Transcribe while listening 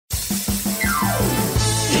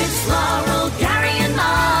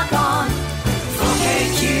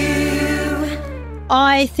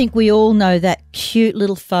I think we all know that cute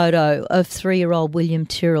little photo of 3-year-old William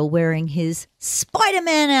Tyrrell wearing his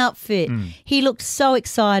Spider-Man outfit. He looked so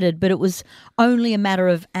excited, but it was only a matter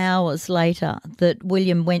of hours later that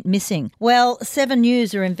William went missing. Well, 7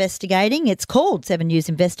 News are investigating. It's called 7 News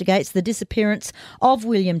Investigates the disappearance of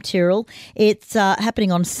William Tyrrell. It's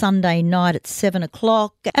happening on Sunday night at 7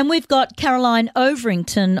 o'clock. And we've got Caroline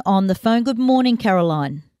Overington on the phone. Good morning,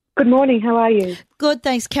 Caroline. Good morning. How are you? Good,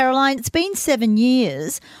 thanks, Caroline. It's been 7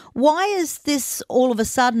 years. Why is this all of a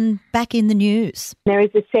sudden back in the news? There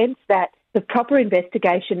is a sense that the proper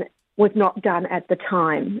investigation was not done at the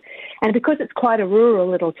time. And because it's quite a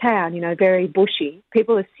rural little town, very bushy,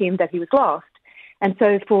 people assumed that he was lost. And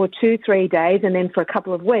so for 2-3 days and then for a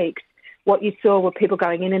couple of weeks, what you saw were people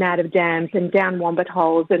going in and out of dams and down wombat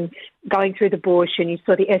holes and going through the bush, and you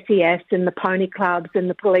saw the SES and the pony clubs and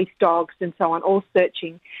the police dogs and so on, all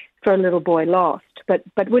searching for a little boy lost.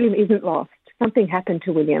 But William isn't lost. Something happened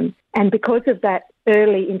to William. And because of that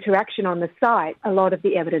early interaction on the site, a lot of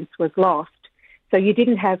the evidence was lost. So you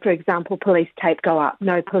didn't have, for example, police tape go up.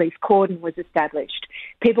 No police cordon was established.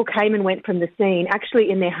 People came and went from the scene,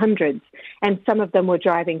 actually in their hundreds. And some of them were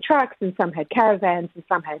driving trucks, and some had caravans, and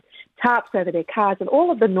some had tarps over their cars. And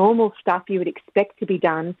all of the normal stuff you would expect to be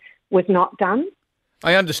done was not done.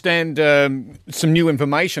 I understand some new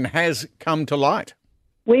information has come to light.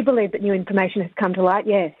 We believe that new information has come to light,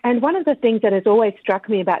 yes. And one of the things that has always struck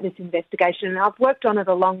me about this investigation, and I've worked on it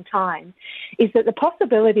a long time, is that the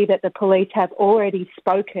possibility that the police have already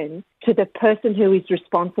spoken to the person who is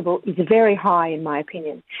responsible is very high, in my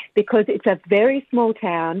opinion, because it's a very small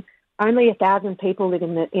town. Only 1,000 people live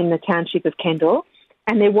in the township of Kendall.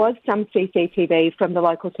 And there was some CCTV from the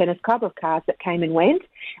local tennis club of cars that came and went.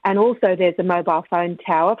 And also there's a mobile phone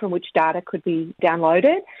tower from which data could be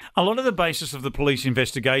downloaded. A lot of the basis of the police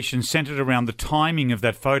investigation centred around the timing of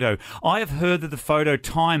that photo. I have heard that the photo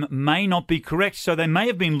time may not be correct, so they may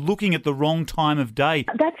have been looking at the wrong time of day.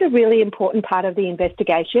 That's a really important part of the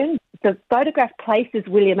investigation. The photograph places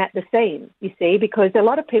William at the scene, you see, because a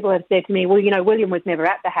lot of people have said to me, well, William was never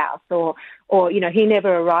at the house, or he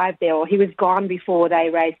never arrived there, or he was gone before they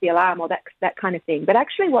raised the alarm, or that kind of thing. But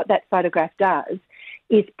actually what that photograph does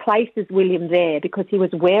is places William there because he was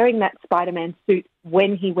wearing that Spider-Man suit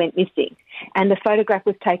when he went missing. And the photograph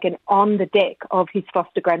was taken on the deck of his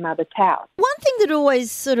foster grandmother's house. One thing that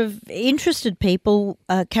always sort of interested people,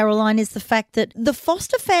 Caroline, is the fact that the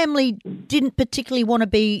foster family didn't particularly want to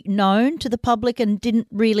be known to the public and didn't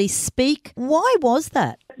really speak. Why was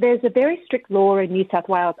that? There's a very strict law in New South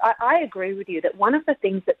Wales. I agree with you that one of the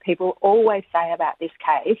things that people always say about this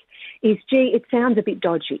case is, gee, it sounds a bit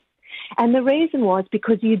dodgy. And the reason was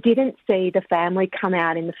because you didn't see the family come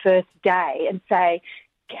out in the first day and say,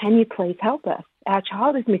 can you please help us? Our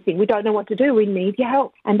child is missing. We don't know what to do. We need your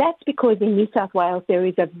help. And that's because in New South Wales there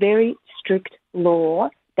is a very strict law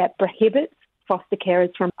that prohibits foster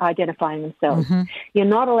carers from identifying themselves. Mm-hmm. You're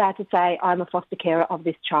not allowed to say, I'm a foster carer of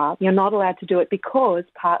this child. You're not allowed to do it because,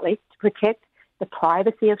 partly, to protect the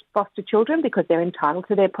privacy of foster children because they're entitled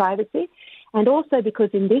to their privacy, and also because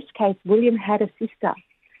in this case William had a sister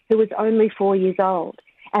who was only 4 years old,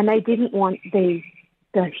 and they didn't want the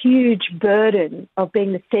huge burden of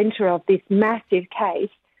being the centre of this massive case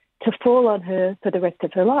to fall on her for the rest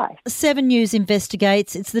of her life. 7 News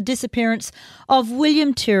investigates. It's the disappearance of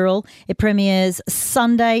William Tyrrell. It premieres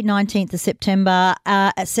Sunday, 19th of September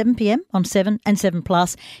at 7 p.m. on 7 and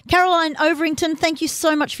 7+. Caroline Overington, thank you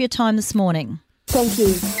so much for your time this morning. Thank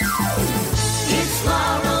you. It's